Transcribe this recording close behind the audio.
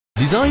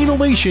Design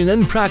innovation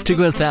and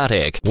practical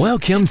aesthetic.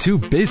 Welcome to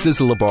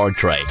BASEUS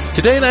Laboratory.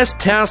 Today let's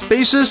test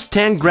BASEUS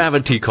 10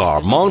 gravity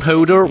car mount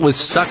holder with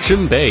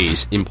suction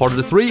base.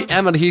 Imported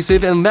 3M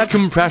adhesive and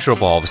vacuum pressure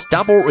valves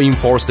double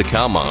reinforced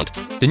car mount.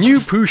 The new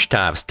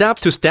push-type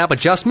step-to-step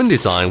adjustment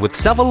design with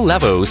 7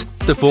 levels.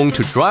 The phone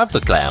to drive the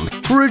clamp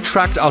to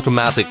retract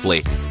automatically.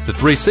 The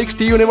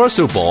 360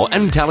 universal ball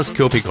and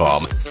telescopic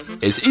arm.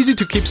 It's easy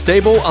to keep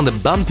stable on the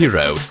bumpy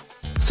road,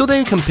 so that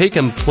you can pick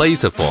and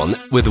place the phone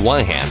with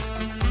one hand.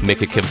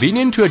 Make it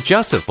convenient to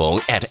adjust the phone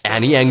at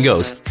any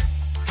angles.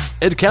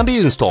 It can be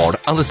installed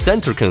on the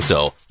center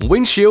console,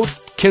 windshield,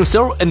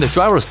 console, and the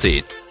driver's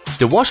seat.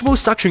 The washable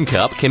suction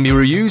cup can be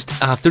reused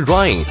after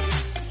drying.